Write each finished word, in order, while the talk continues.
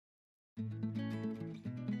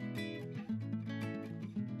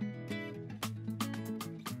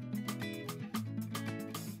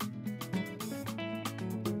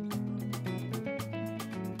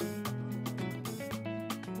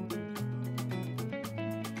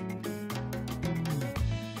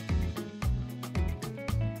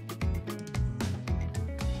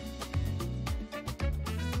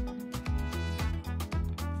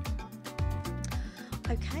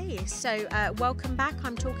Okay, so welcome back.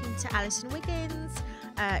 I'm talking to Alison Wiggins.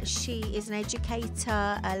 She is an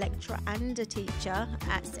educator, a lecturer and a teacher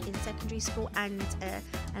in secondary school, and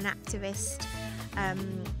an activist.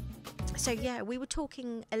 So yeah, we were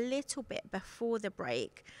talking a little bit before the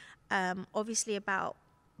break, obviously about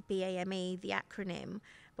BAME, the acronym,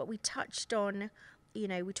 but we touched on,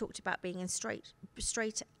 we talked about being in straight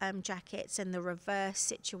jackets and the reverse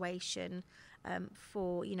situation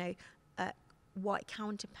for, white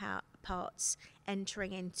counterparts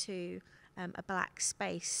entering into a black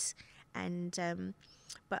space, and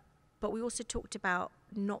but we also talked about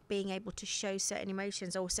not being able to show certain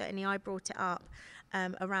emotions, or certainly I brought it up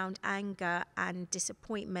around anger and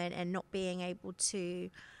disappointment, and not being able to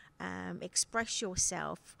express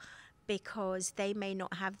yourself because they may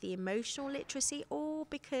not have the emotional literacy, or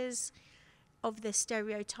because of the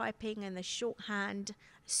stereotyping and the shorthand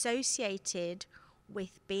associated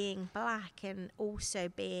with being black and also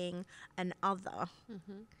being an other.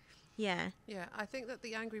 Mm-hmm. Yeah, I think that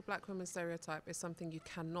the angry black woman stereotype is something you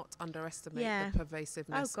cannot underestimate the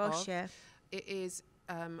pervasiveness of. It is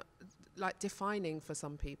like defining for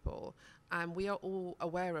some people, and we are all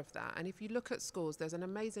aware of that. And if you look at schools, there's an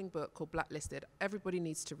amazing book called Blacklisted. Everybody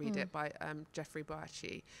needs to read it, by Jeffrey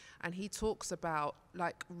Boachi, and he talks about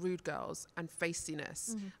like rude girls and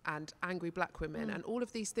feistiness and angry black women and all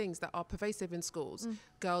of these things that are pervasive in schools.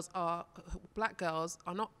 Black girls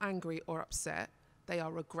are not angry or upset. They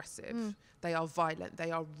are aggressive, they are violent,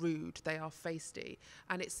 they are rude, they are feisty.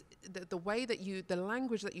 And it's the way that the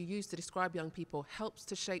language that you use to describe young people helps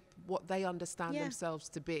to shape what they understand themselves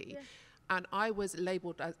to be. And I was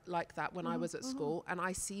labelled like that when I was at school, and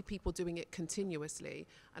I see people doing it continuously.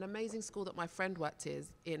 An amazing school that my friend worked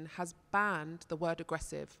in has banned the word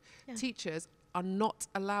aggressive. Teachers are not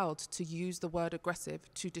allowed to use the word aggressive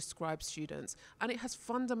to describe students. And it has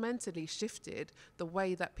fundamentally shifted the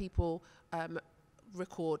way that people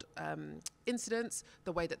record incidents,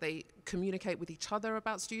 the way that they communicate with each other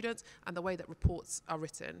about students, and the way that reports are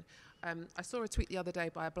written. I saw a tweet the other day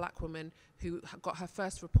by a black woman who got her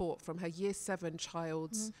first report from her year 7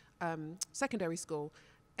 child's secondary school.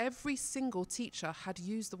 Every single teacher had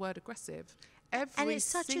used the word aggressive. And it's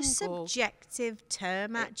such a subjective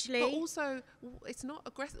term, actually. But also, it's not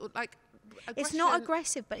aggressive. It's not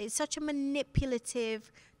aggressive, but it's such a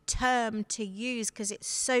manipulative term to use because it's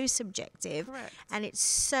so subjective. Correct. And it's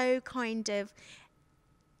so kind of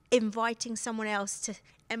inviting someone else to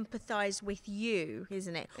empathize with you,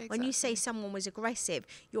 isn't it? Exactly. When you say someone was aggressive,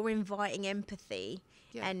 you're inviting empathy,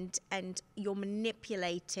 and you're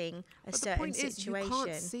manipulating a certain situation. The point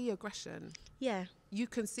is, you can't see aggression. Yeah. You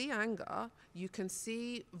can see anger, you can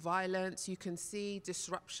see violence, you can see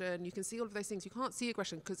disruption, you can see all of those things. You can't see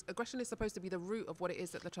aggression, because aggression is supposed to be the root of what it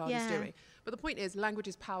is that the child is doing. But the point is, language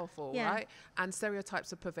is powerful, right? And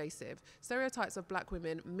stereotypes are pervasive. Stereotypes of black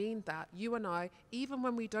women mean that you and I, even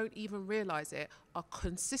when we don't even realize it, are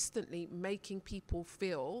consistently making people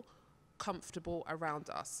feel comfortable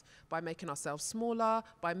around us by making ourselves smaller,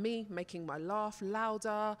 by me making my laugh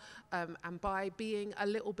louder, and by being a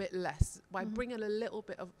little bit less, by bringing a little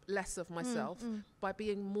bit of less of myself, by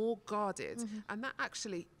being more guarded. And that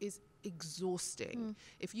actually is exhausting.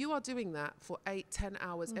 If you are doing that for 8-10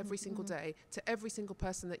 hours every single day to every single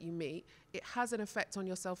person that you meet, it has an effect on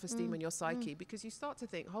your self-esteem and your psyche, because you start to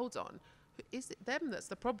think, hold on, is it them that's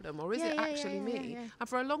the problem, or is it actually me? And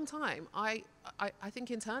for a long time, I think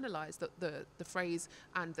internalized the phrase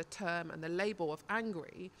and the term and the label of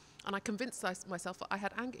angry, and I convinced myself that I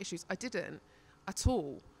had anger issues. I didn't at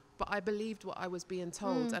all. But I believed what I was being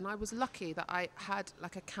told, and I was lucky that I had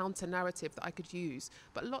like a counter narrative that I could use.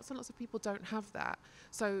 But lots and lots of people don't have that.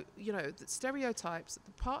 So, the stereotypes,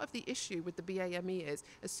 part of the issue with the BAME is,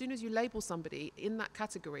 as soon as you label somebody in that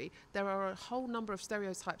category, there are a whole number of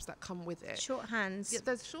stereotypes that come with it. Shorthands. Yeah,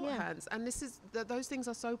 there's shorthands, and those things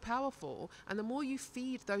are so powerful. And the more you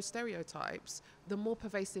feed those stereotypes, the more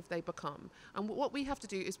pervasive they become. And what we have to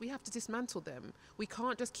do is we have to dismantle them. We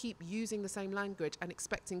can't just keep using the same language and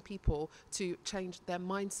expecting people to change their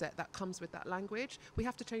mindset that comes with that language. We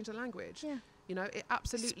have to change the language. It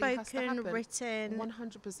absolutely has to happen. Spoken, written,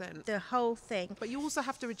 100%. the whole thing. But you also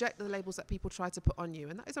have to reject the labels that people try to put on you,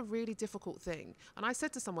 and that is a really difficult thing. And I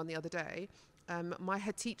said to someone the other day, my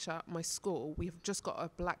head teacher at my school, we've just got a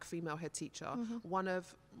black female head teacher, one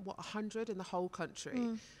of 100 in the whole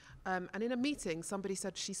country. And in a meeting, somebody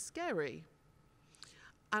said, she's scary.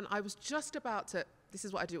 And I was just about to, this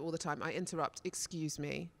is what I do all the time. I interrupt, excuse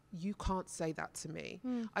me, you can't say that to me.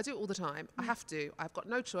 I do it all the time. I have to. I've got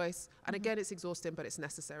no choice. And again, it's exhausting, but it's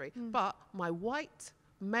necessary. But my white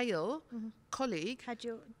male colleague,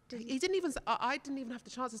 he didn't even, I didn't even have the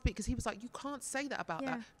chance to speak, because he was like, you can't say that about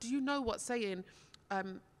that. Do you know what saying,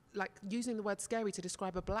 like using the word scary to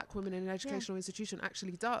describe a black woman in an educational institution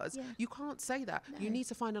actually does? You can't say that. You need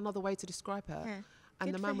to find another way to describe her.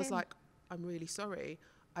 And the man was like, I'm really sorry.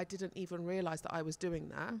 I didn't even realize that I was doing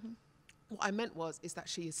that. What I meant is that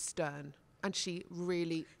she is stern. And she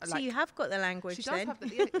really... So you have got the language she then. Does have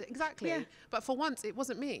the, exactly. But for once, it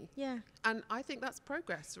wasn't me. And I think that's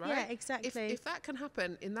progress, right? Yeah, exactly. If that can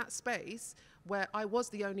happen in that space where I was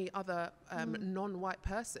the only other non-white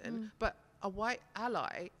person, but a white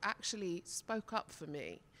ally actually spoke up for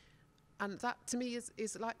me. And that, to me,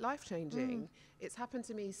 is like life-changing. It's happened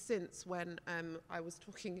to me since when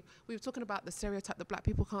we were talking about the stereotype that black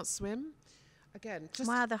people can't swim. Again, just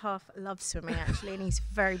my other half loves swimming, actually, and he's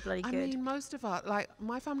very bloody good. I mean, most of us, like,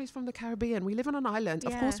 my family's from the Caribbean. We live on an island.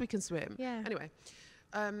 Of course we can swim. Anyway,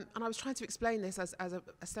 and I was trying to explain this as a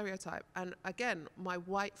stereotype. And again, my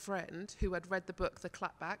white friend who had read the book, The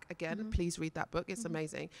Clapback, again, please read that book. It's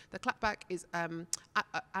amazing. The Clapback is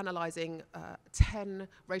analysing 10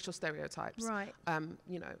 racial stereotypes. Right.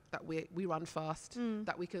 You know, that we run fast,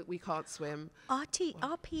 that we can't swim.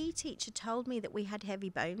 Our PE teacher told me that we had heavy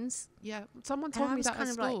bones. Yeah, someone told me that at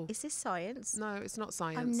school. Like, is this science? No, it's not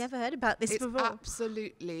science. I've never heard about this before. It's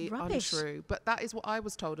absolutely untrue. But that is what I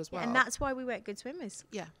was told as well. And that's why we weren't good swimmers.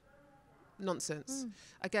 Yeah. Nonsense.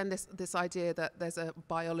 Again, this idea that there's a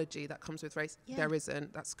biology that comes with race, there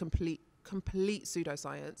isn't. That's complete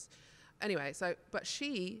pseudoscience. Anyway, but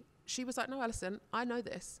she was like, no, Alison, I know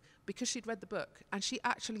this, because she'd read the book, and she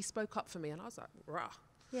actually spoke up for me, and I was like, rah.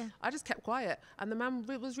 Yeah. I just kept quiet, and the man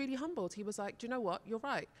was really humbled. He was like, do you know what? You're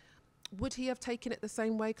right. Would he have taken it the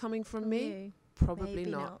same way coming from me? You. Probably Maybe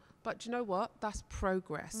not. But do you know what? That's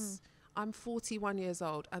progress. I'm 41 years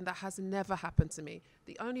old, and that has never happened to me.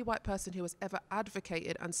 The only white person who has ever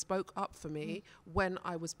advocated and spoke up for me when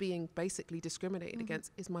I was being basically discriminated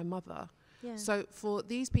against is my mother. Yeah. So for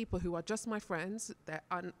these people who are just my friends,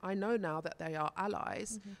 I know now that they are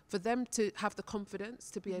allies, for them to have the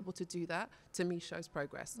confidence to be able to do that, to me, shows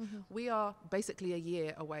progress. We are basically a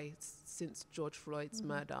year away since George Floyd's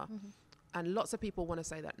murder. And lots of people want to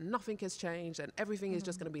say that nothing has changed and everything is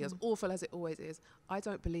just going to be as awful as it always is. I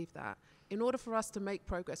don't believe that. In order for us to make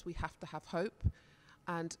progress, we have to have hope.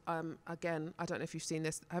 And again, I don't know if you've seen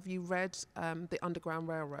this. Have you read The Underground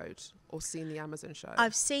Railroad or seen the Amazon show?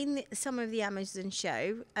 I've seen some of the Amazon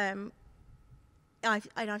show. I've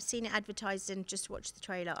seen it advertised and just watched the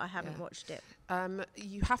trailer. I haven't watched it.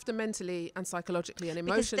 You have to mentally and psychologically and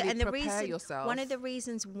emotionally prepare yourself. One of the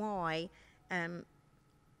reasons why...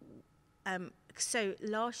 so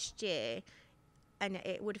last year, and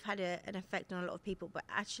it would have had an effect on a lot of people, but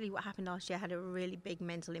actually what happened last year had a really big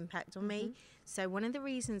mental impact on me. So one of the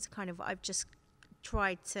reasons kind of I've just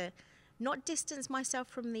tried to not distance myself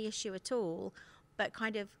from the issue at all, but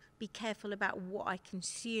kind of be careful about what I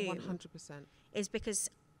consume. 100%. Is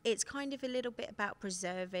because it's kind of a little bit about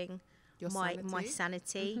preserving my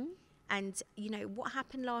sanity. And, you know, what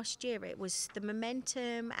happened last year, it was the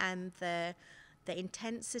momentum and the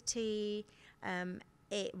intensity.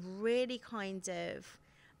 It really kind of,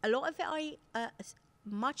 a lot of it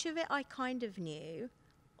much of it I kind of knew,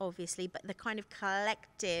 obviously, but the kind of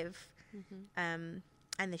collective and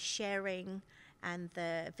the sharing and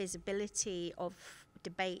the visibility of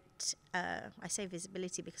debate, I say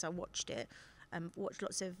visibility because I watched it, watched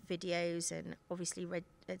lots of videos and obviously read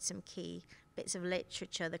some key bits of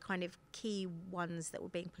literature, the kind of key ones that were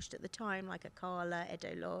being pushed at the time, like Akala,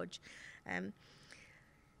 Edo Lodge.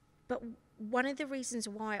 But one of the reasons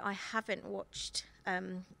why I haven't watched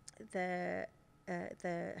the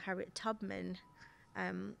Harriet Tubman,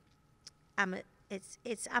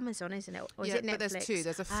 it's Amazon, isn't it? Or is it Netflix? But there's two.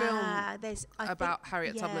 There's a film about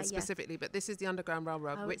Harriet Tubman specifically, but this is The Underground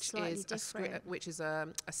Railroad, which is a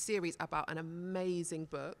series about an amazing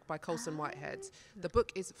book by Colson Whitehead. The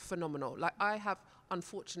book is phenomenal. Like, I have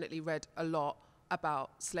unfortunately read a lot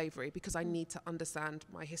about slavery because I need to understand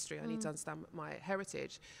my history. I need to understand my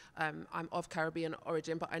heritage. I'm of Caribbean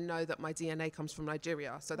origin, but I know that my DNA comes from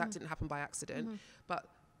Nigeria, so that didn't happen by accident. But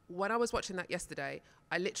when I was watching that yesterday,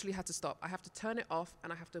 I literally had to stop. I have to turn it off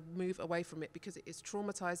and I have to move away from it because it is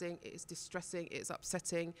traumatizing, it is distressing, it is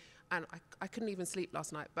upsetting, and I couldn't even sleep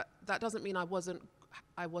last night. But that doesn't mean I wasn't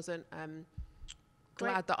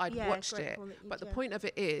glad that I'd watched it. But the point of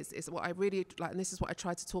it is what I really like, and this is what I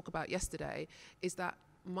tried to talk about yesterday, is that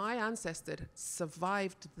my ancestor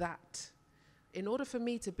survived that. In order for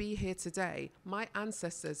me to be here today, my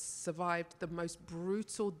ancestors survived the most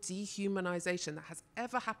brutal dehumanization that has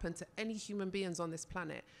ever happened to any human beings on this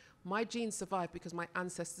planet. My genes survived because my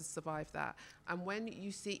ancestors survived that. And when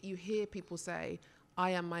you hear people say,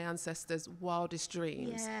 I am my ancestors' wildest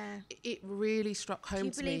dreams. Yeah. It really struck home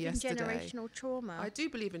to me yesterday. Do you believe in generational trauma? I do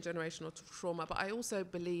believe in generational trauma, but I also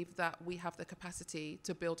believe that we have the capacity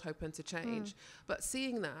to build hope and to change. But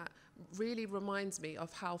seeing that really reminds me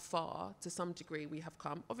of how far, to some degree, we have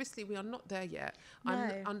come. Obviously, we are not there yet. No.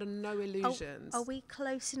 I'm under no illusions. Are we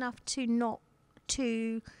close enough to not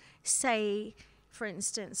to say, for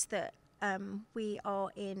instance, that we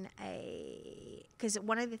are in because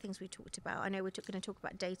one of the things we talked about, I know we're going to talk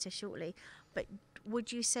about data shortly, but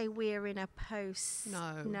would you say we're in a post?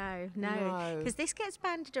 No. Because this gets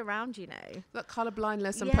banded around, That colour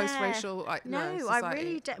blindness and post-racial. No, I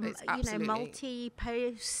really don't.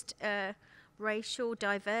 Multi-post racial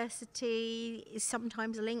diversity is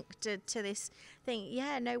sometimes linked to this thing.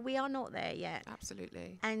 Yeah, no, we are not there yet.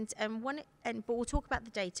 Absolutely. But we'll talk about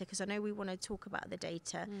the data, because I know we want to talk about the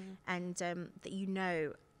data and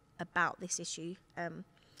that about this issue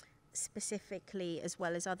specifically as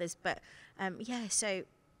well as others. But so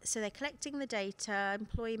they're collecting the data,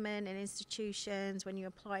 employment and institutions, when you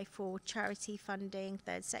apply for charity funding,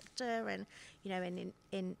 third sector, and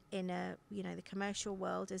in the commercial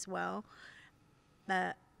world as well.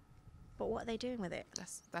 But what are they doing with it?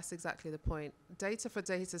 That's exactly the point. Data for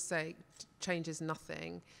data's sake changes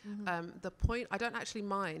nothing. The point, I don't actually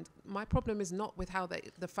mind. My problem is not with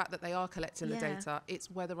the fact that they are collecting the data. It's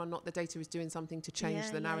whether or not the data is doing something to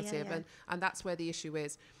change the narrative. And that's where the issue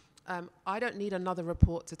is. I don't need another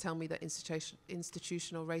report to tell me that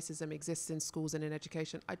institutional racism exists in schools and in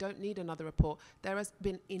education. I don't need another report. There has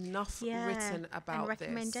been enough written about and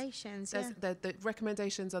recommendations. This. The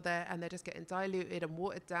recommendations are there, and they're just getting diluted and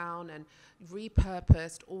watered down and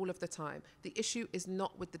repurposed all of the time. The issue is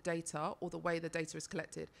not with the data or the way the data is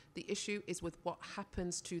collected. The issue is with what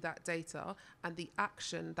happens to that data and the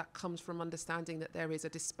action that comes from understanding that there is a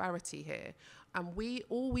disparity here. And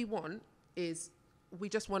all we want is, we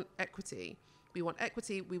just want equity. We want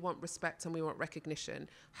equity, we want respect, and we want recognition.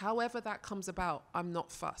 However that comes about, I'm not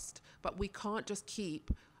fussed. But we can't just keep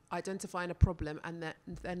identifying a problem and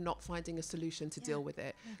then not finding a solution to deal with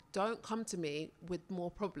it. Don't come to me with more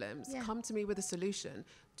problems. Come to me with a solution.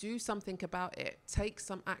 Do something about it. Take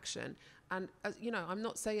some action. And I'm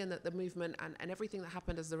not saying that the movement and everything that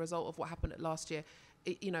happened as a result of what happened last year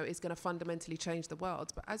is going to fundamentally change the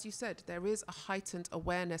world. But as you said, there is a heightened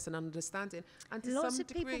awareness and understanding. And to lots some of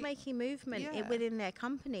degree, people making movement within their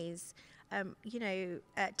companies,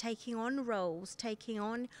 taking on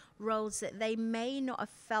roles that they may not have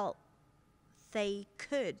felt they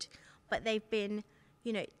could, but they've been,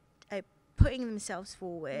 putting themselves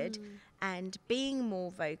forward and being more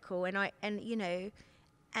vocal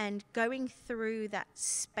and going through that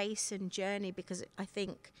space and journey, because I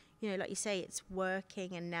think, like you say, it's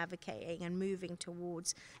working and navigating and moving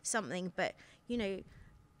towards something. But,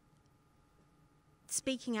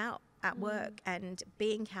 speaking out at work and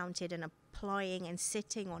being counted and applying and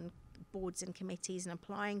sitting on boards and committees and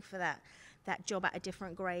applying for that job at a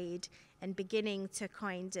different grade and beginning to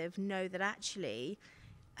kind of know that actually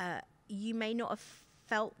you may not have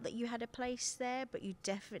felt that you had a place there, but you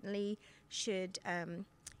definitely should,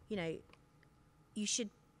 you should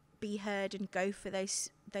be heard and go for those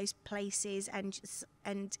places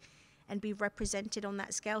and be represented on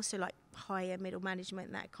that scale. So like higher middle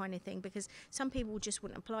management, that kind of thing, because some people just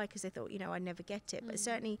wouldn't apply because they thought, I'd never get it. But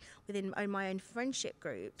certainly within my own friendship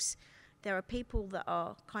groups, there are people that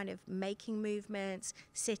are kind of making movements,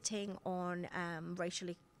 sitting on racial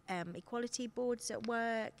equality boards at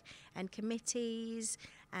work and committees,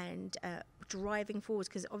 and driving forward,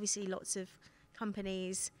 because obviously lots of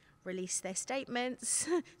companies released their statements.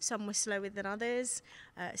 Some were slower than others,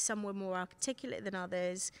 some were more articulate than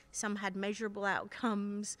others, some had measurable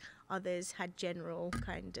outcomes, others had general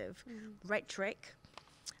kind of rhetoric,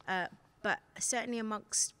 but certainly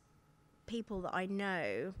amongst people that I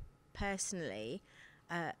know personally,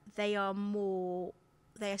 they are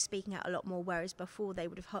speaking out a lot more, whereas before they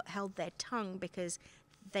would have held their tongue because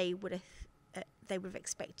they would have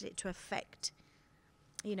expected it to affect,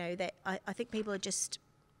 I think people are just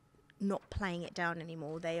not playing it down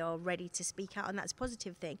anymore. They are ready to speak out, and that's a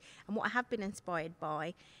positive thing. And what I have been inspired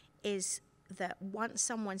by is that once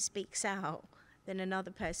someone speaks out, then another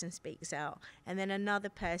person speaks out, and then another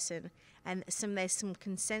person, and there's some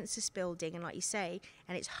consensus building, and like you say,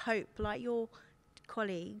 and it's hope, like your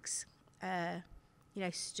colleagues,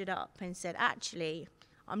 stood up and said, actually,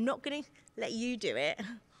 I'm not going to let you do it.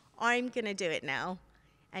 I'm going to do it now.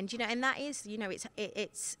 And, and that is,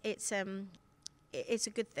 it's a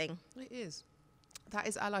good thing. It is. That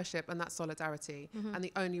is allyship and that's solidarity. And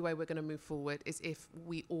the only way we're going to move forward is if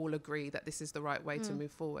we all agree that this is the right way to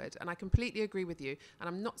move forward. And I completely agree with you. And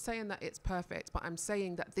I'm not saying that it's perfect, but I'm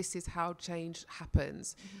saying that this is how change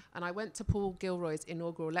happens. And I went to Paul Gilroy's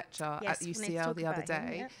inaugural lecture at UCL the other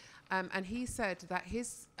day. And he said that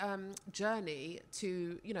his journey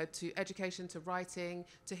to education, to writing,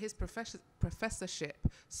 to his professorship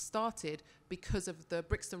started because of the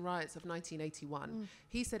Brixton riots of 1981.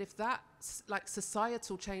 He said if that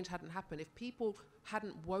societal change hadn't happened, if people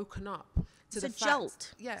hadn't woken up to the fact,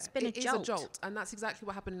 jolt. Yeah, it's been it is jolt. a jolt, and that's exactly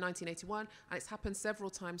what happened in 1981, and it's happened several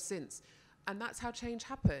times since. And that's how change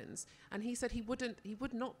happens. And he said he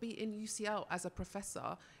would not be in UCL as a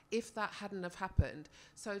professor if that hadn't have happened.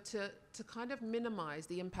 So to kind of minimize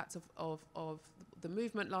the impact of the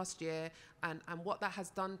movement last year and what that has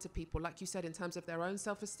done to people, like you said, in terms of their own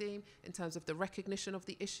self-esteem, in terms of the recognition of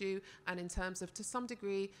the issue, and in terms of, to some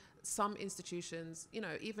degree, some institutions,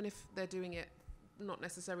 even if they're doing it not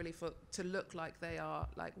necessarily to look like they are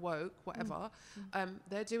like woke, whatever,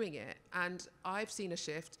 they're doing it. And I've seen a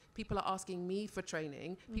shift. People are asking me for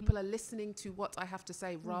training. People are listening to what I have to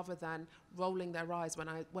say rather than rolling their eyes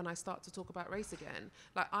when I start to talk about race again.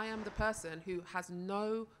 Like, I am the person who has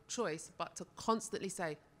no choice but to constantly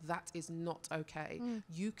say, that is not okay.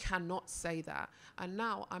 You cannot say that. And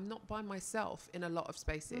now I'm not by myself in a lot of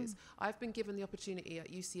spaces. I've been given the opportunity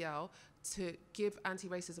at UCL to give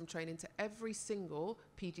anti-racism training to every single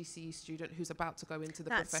PGCE student who's about to go into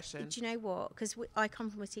the profession. Do you know what? Because I come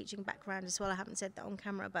from a teaching background as well. I haven't said that on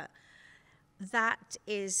camera, but that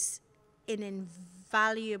is an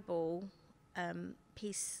invaluable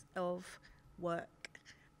piece of work.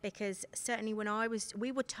 Because certainly when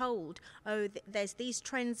we were told, there's these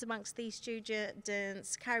trends amongst these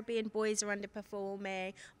students, Caribbean boys are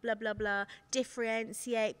underperforming, blah, blah, blah,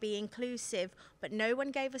 differentiate, be inclusive. But no one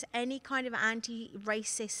gave us any kind of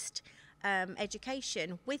anti-racist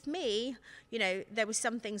education. With me, there were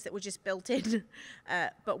some things that were just built in.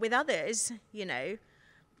 But with others,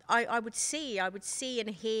 I would see and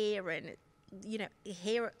hear and,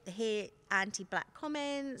 hear anti-black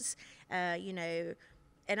comments,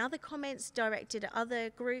 and other comments directed at other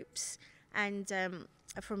groups and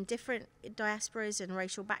from different diasporas and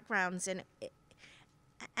racial backgrounds, and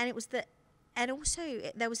it was and also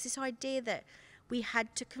there was this idea that we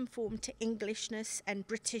had to conform to Englishness and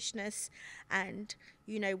Britishness, and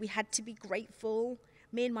we had to be grateful.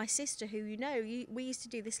 Me and my sister, who we used to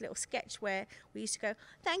do this little sketch where we used to go,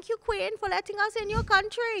 "Thank you, Queen, for letting us in your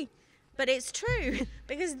country." But it's true,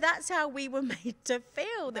 because that's how we were made to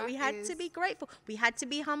feel, that we had to be grateful. We had to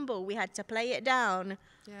be humble. We had to play it down.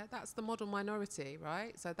 Yeah, that's the model minority,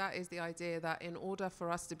 right? So that is the idea that in order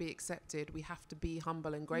for us to be accepted, we have to be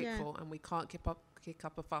humble and grateful, and we can't kick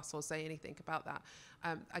up a fuss or say anything about that.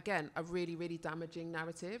 Again, a really, really damaging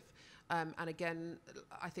narrative. And again,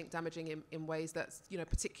 I think damaging in ways that,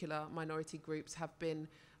 particular minority groups have been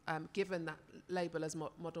given that label as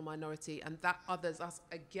model minority, and that others us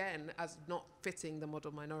again as not fitting the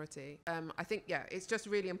model minority. I think, it's just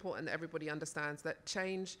really important that everybody understands that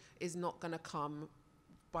change is not going to come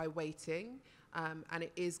by waiting, and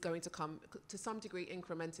it is going to come to some degree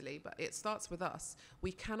incrementally, but it starts with us.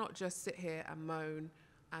 We cannot just sit here and moan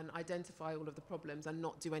and identify all of the problems and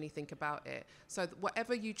not do anything about it. So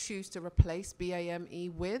whatever you choose to replace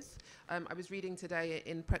BAME with, I was reading today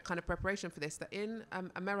in kind of preparation for this, that in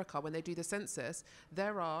America, when they do the census,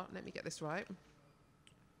 there are, let me get this right,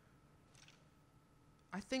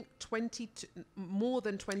 I think more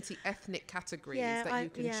than 20 ethnic categories that you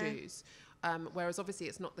can choose. Whereas obviously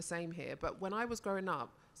it's not the same here. But when I was growing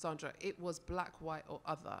up, Sandra, it was black, white or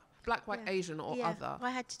other. Black, white, Asian or other.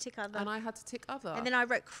 I had to tick other. And I had to tick other. And then I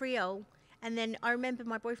wrote Creole. And then I remember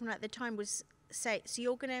my boyfriend at the time was say, so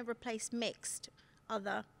you're going to replace mixed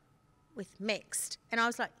other with mixed. And I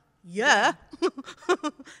was like, yeah.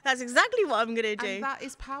 That's exactly what I'm going to do. And that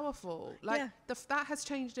is powerful. Like that has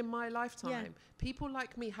changed in my lifetime. People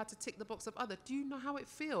like me had to tick the box of other. Do you know how it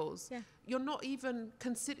feels? Yeah. You're not even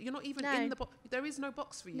in the box. There is no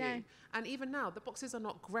box for you. No. And even now, the boxes are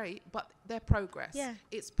not great, but they're progress. Yeah.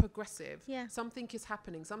 It's progressive. Yeah. Something is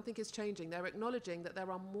happening. Something is changing. They're acknowledging that there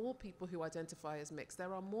are more people who identify as mixed.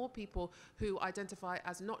 There are more people who identify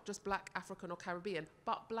as not just black, African or Caribbean,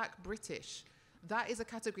 but black British. That is a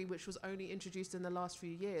category which was only introduced in the last few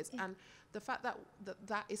years. Yeah. And the fact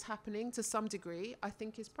that is happening to some degree, I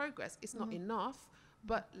think is progress. It's not enough,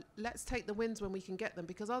 but let's take the wins when we can get them,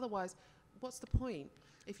 because otherwise what's the point?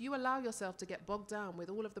 If you allow yourself to get bogged down with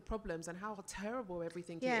all of the problems and how terrible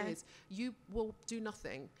everything is, you will do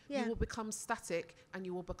nothing. You will become static and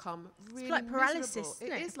you will become really it's like paralysis,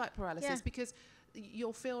 miserable. It is like paralysis because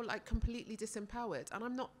you'll feel like completely disempowered. And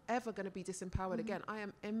I'm not ever going to be disempowered again. I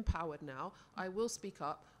am empowered now. I will speak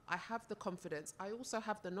up. I have the confidence. I also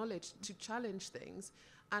have the knowledge to challenge things.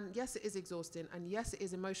 And yes, it is exhausting. And yes, it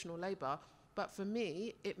is emotional labor. But for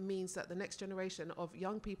me, it means that the next generation of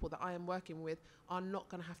young people that I am working with are not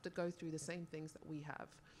going to have to go through the same things that we have.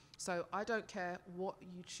 So I don't care what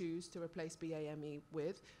you choose to replace BAME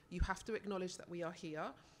with. You have to acknowledge that we are here,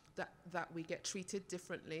 that we get treated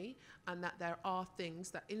differently, and that there are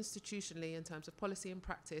things that institutionally, in terms of policy and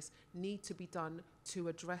practice, need to be done to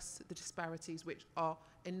address the disparities which are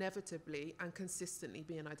inevitably and consistently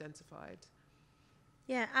being identified.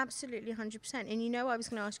 Yeah, absolutely, 100%. And you know, I was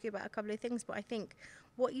going to ask you about a couple of things, but I think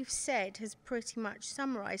what you've said has pretty much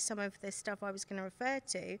summarised some of the stuff I was going to refer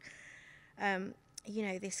to. You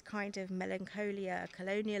know, this kind of melancholia,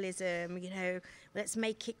 colonialism, you know, let's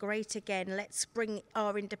make it great again, let's bring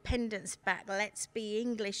our independence back, let's be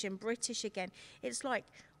English and British again. It's like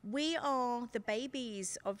we are the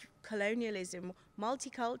babies of colonialism,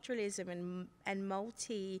 multiculturalism and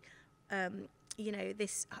multi, you know,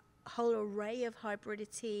 this whole array of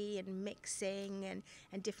hybridity and mixing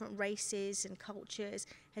and different races and cultures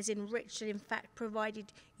has enriched and in fact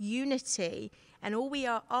provided unity, and all we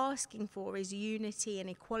are asking for is unity and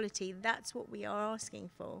equality. That's what we are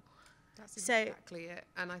asking for. That's exactly it.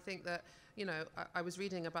 And I think that, you know, I was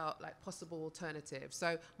reading about like possible alternatives.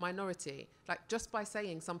 So minority, like just by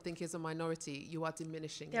saying something is a minority, you are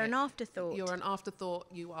diminishing it. They're an afterthought. You're an afterthought.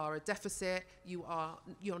 You are a deficit.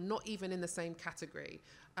 You're not even in the same category.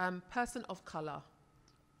 Person of colour.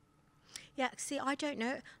 Yeah, see, I don't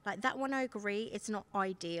know. Like that one, I agree. It's not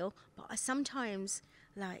ideal, but I sometimes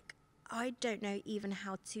like I don't know even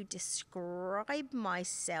how to describe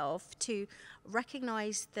myself to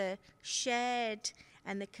recognise the shared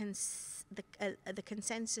and the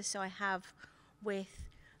consensus I have with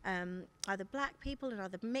other black people and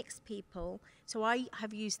other mixed people. So I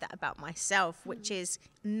have used that about myself, which is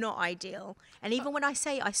not ideal. And even when I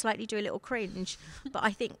say it, I slightly do a little cringe, but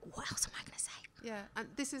I think, what else am I going to say? Yeah, and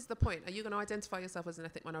this is the point. Are you going to identify yourself as an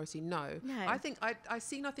ethnic minority? No. I think I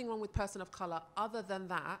see nothing wrong with person of colour. Other than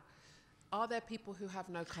that, are there people who have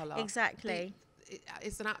no colour? Exactly.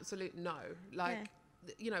 It's an absolute no. Like,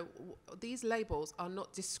 you know, these labels are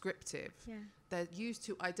not descriptive. Yeah. They're used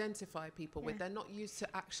to identify people with. They're not used to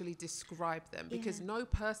actually describe them, because no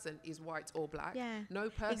person is white or black. Yeah. No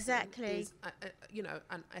person is, you know,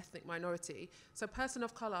 an ethnic minority. So person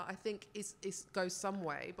of colour, I think, is goes some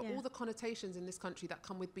way. But all the connotations in this country that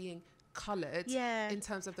come with being coloured in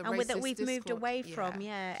terms of the racist that we've moved away from,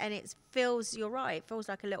 and it feels, you're right, it feels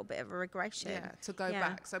like a little bit of a regression. Yeah, to go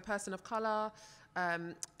back. So person of colour,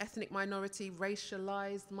 ethnic minority,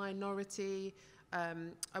 racialized minority.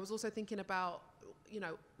 I was also thinking about, you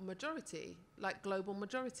know, majority, like global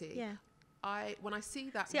majority. Yeah. When I see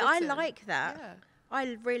that, I like that. Yeah.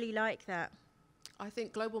 I really like that. I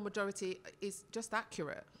think global majority is just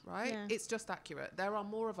accurate, right? Yeah. It's just accurate. There are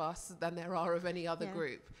more of us than there are of any other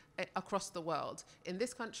group across the world. In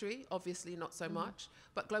this country, obviously not so much,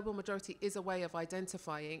 but global majority is a way of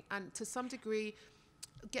identifying and to some degree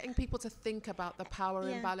getting people to think about the power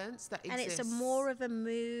imbalance that exists. And it's more of a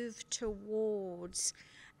move towards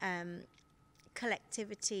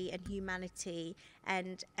collectivity and humanity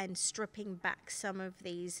and stripping back some of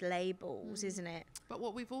these labels, isn't it? But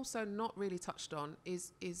what we've also not really touched on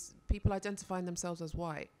is people identifying themselves as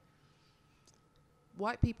white.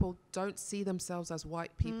 White people don't see themselves as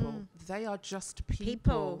white people. They are just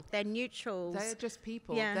people. They're neutrals. They're just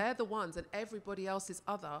people. Yeah. They're the ones, and everybody else is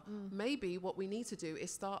other. Maybe what we need to do is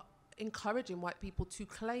start encouraging white people to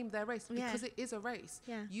claim their race, because it is a race.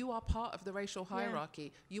 Yeah. You are part of the racial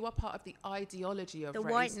hierarchy. You are part of the ideology of the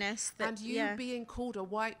race. Whiteness. And you being called a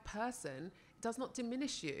white person does not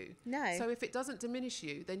diminish you. No. So if it doesn't diminish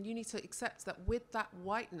you, then you need to accept that with that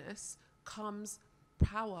whiteness comes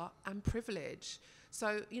power and privilege.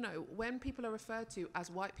 So, you know, when people are referred to as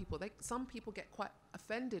white people, some people get quite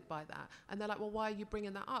offended by that. And they're like, well, why are you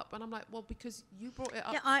bringing that up? And I'm like, well, because you brought it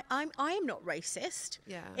up. Yeah, I am not racist.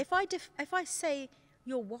 Yeah. If I say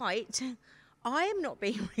you're white, I am not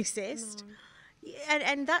being racist. No.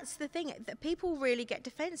 And that's the thing, that people really get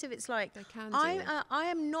defensive. It's like, I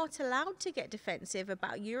am not allowed to get defensive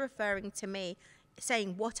about you referring to me,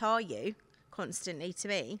 saying, what are you, constantly to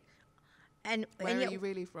me. where are you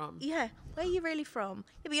really from? Yeah, where are you really from?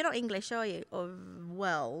 Yeah, but you're not English, are you? Or,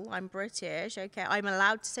 well, I'm British. Okay, I'm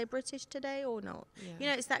allowed to say British today or not? Yeah. You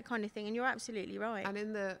know, it's that kind of thing, and you're absolutely right.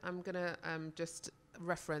 And I'm going to just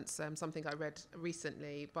reference something I read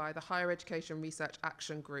recently by the Higher Education Research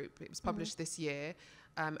Action Group. It was published this year.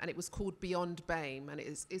 And it was called Beyond BAME, and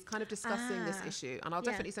it's kind of discussing this issue. And I'll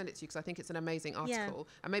definitely send it to you because I think it's an amazing article.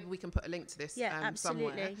 And maybe we can put a link to this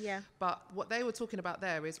somewhere. Yeah. But what they were talking about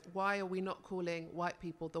there is, why are we not calling white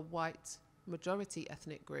people the white majority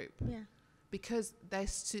ethnic group? Yeah. Because they're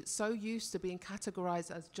so used to being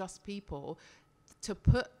categorized as just people, to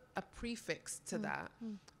put a prefix to that,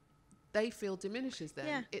 they feel diminishes them.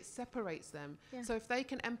 Yeah. It separates them. Yeah. So if they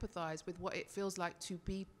can empathize with what it feels like to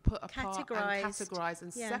be put apart and categorized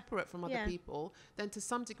and separate from other people, then to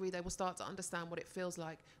some degree they will start to understand what it feels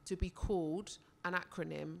like to be called an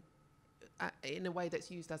acronym in a way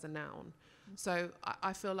that's used as a noun. So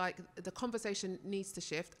I feel like the conversation needs to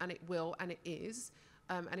shift, and it will, and it is.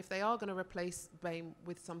 And if they are going to replace BAME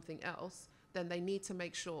with something else, then they need to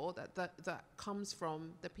make sure that comes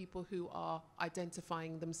from the people who are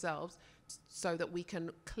identifying themselves, so that we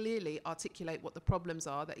can clearly articulate what the problems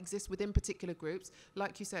are that exist within particular groups.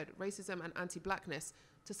 Like you said, racism and anti-blackness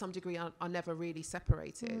to some degree are never really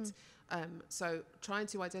separated. So trying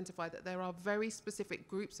to identify that there are very specific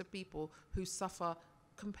groups of people who suffer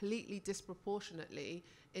completely disproportionately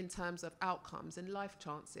in terms of outcomes and life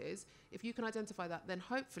chances. If you can identify that, then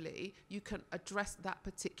hopefully you can address that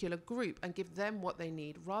particular group and give them what they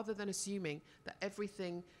need, rather than assuming that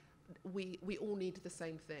everything, we all need the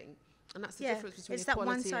same thing. And that's the difference between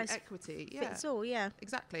equality and equity. Fits all,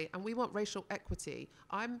 exactly. And we want racial equity.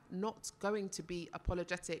 I'm not going to be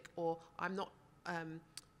apologetic, or I'm not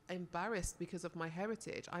embarrassed because of my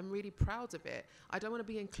heritage. I'm really proud of it. I don't want to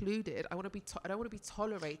be included. I don't want to be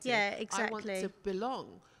tolerated. Yeah, exactly. I want to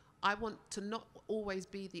belong. I want to not always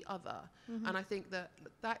be the other. And I think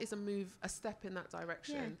that is a step in that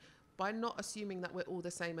direction. By not assuming that we're all the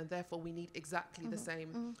same and therefore we need exactly the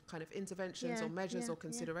same kind of interventions or measures or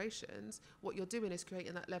considerations. What you're doing is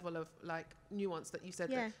creating that level of like nuance that you said,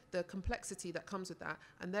 that the complexity that comes with that,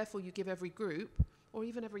 and therefore you give every group or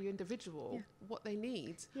even every individual what they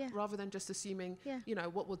need, rather than just assuming, you know,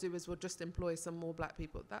 what we'll do is we'll just employ some more black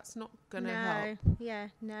people. That's not going to help.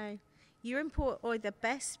 No. You import the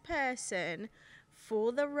best person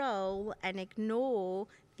for the role and ignore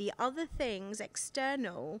the other things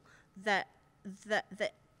external that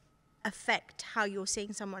affect how you're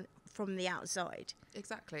seeing someone from the outside.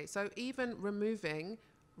 Exactly. So even removing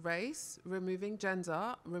race, removing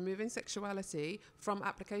gender, removing sexuality from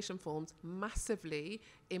application forms massively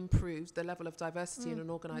improves the level of diversity in an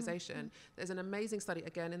organisation. There's an amazing study,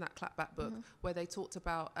 again, in that Clapback book, where they talked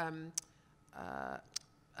about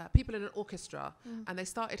people in an orchestra, and they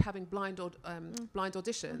started having blind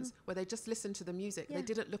auditions where they just listened to the music. They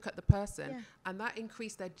didn't look at the person, and that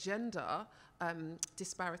increased their gender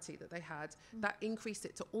disparity that they had. That increased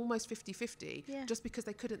it to almost 50-50 just because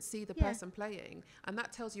they couldn't see the person playing. And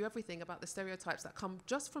that tells you everything about the stereotypes that come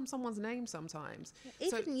just from someone's name sometimes.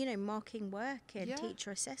 Even, you know, marking work and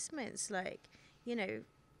teacher assessments, like, you know,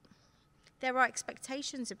 there are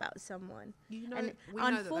expectations about someone. You know, and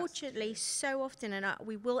unfortunately, so often, and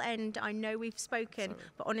we will end, I know we've spoken,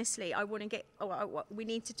 but honestly, I want to get, we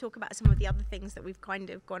need to talk about some of the other things that we've kind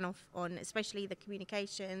of gone off on, especially the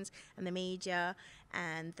communications and the media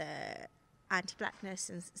and the anti-blackness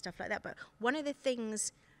and stuff like that. But one of the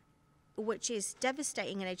things which is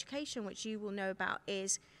devastating in education, which you will know about,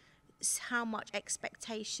 is how much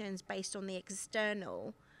expectations based on the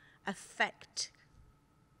external affect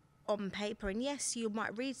on paper. And yes, you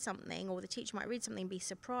might read something, or the teacher might read something and be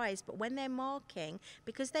surprised, but when they're marking,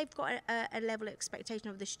 because they've got a level of expectation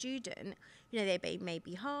of the student, you know, they may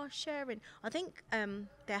be harsher. And I think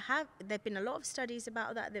there have been a lot of studies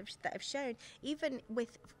about that that have shown, even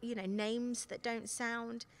with, you know, names that don't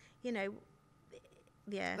sound, you know,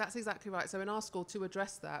 that's exactly right. So in our school, to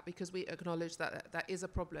address that, because we acknowledge that that is a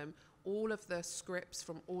problem, all of the scripts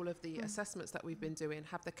from all of the assessments that we've been doing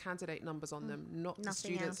have the candidate numbers on them, not the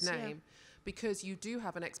student's name. Because you do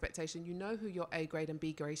have an expectation, you know who your A grade and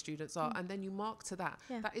B grade students are, and then you mark to that.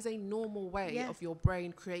 That is a normal way of your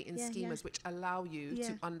brain creating schemas which allow you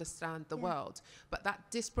to understand the world. But that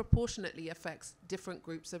disproportionately affects different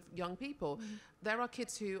groups of young people. There are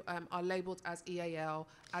kids who are labelled as EAL,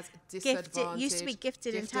 as disadvantaged. It used to be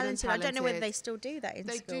gifted and talented. I don't know whether they still do that in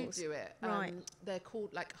schools. They do it. Right. They're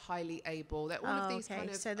called like highly able. They're all of these kind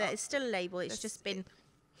of... So it's still a label, it's just been...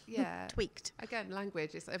 tweaked. Again,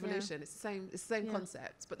 language, it's evolution. It's the same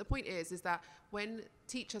concept. But the point is that when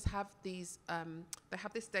teachers have these, they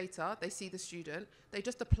have this data, they see the student, they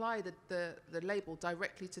just apply the label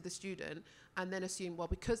directly to the student and then assume, well,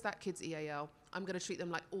 because that kid's EAL, I'm going to treat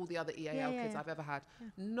them like all the other EAL kids I've ever had. Yeah.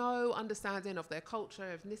 No understanding of their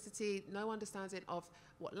culture, ethnicity, no understanding of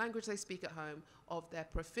what language they speak at home, of their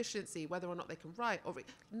proficiency, whether or not they can write, or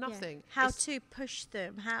nothing. Yeah. How to push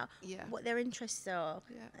them, what their interests are.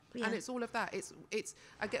 Yeah. Yeah. And it's all of that. It's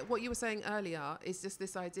I get what you were saying earlier, is just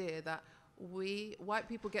this idea that we white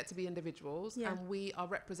people get to be individuals and we are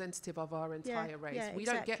representative of our entire race. We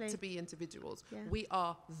don't get to be individuals. We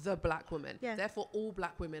are the black woman. Therefore all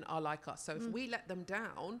black women are like us. So if we let them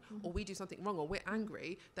down or we do something wrong or we're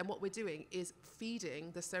angry, then what we're doing is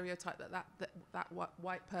feeding the stereotype that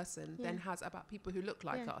white person then has about people who look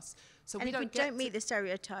like us. So and we if don't meet the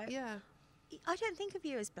stereotype, I don't think of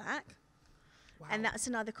you as black. Wow. And that's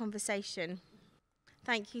another conversation.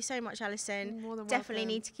 Thank you so much, Alison. More than Definitely welcome.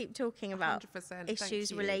 Need to keep talking about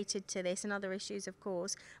issues related to this and other issues, of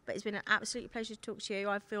course. But it's been an absolute pleasure to talk to you.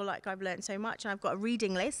 I feel like I've learned so much, and I've got a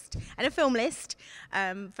reading list and a film list.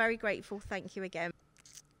 Very grateful. Thank you again.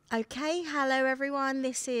 Okay, hello everyone.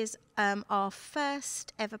 This is our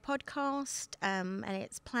first ever podcast, and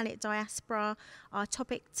it's Planet Diaspora. Our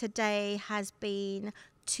topic today has been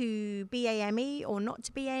to BAME or not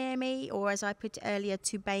to BAME, or as I put earlier,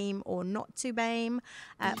 to BAME or not to BAME.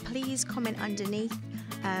 Please comment underneath.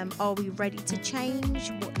 Are we ready to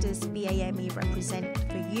change? What does BAME represent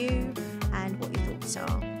for you, and what your thoughts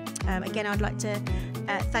are? Again, I'd like to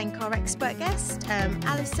thank our expert guest,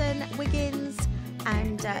 Alison Wiggins,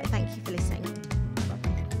 and thank you for listening.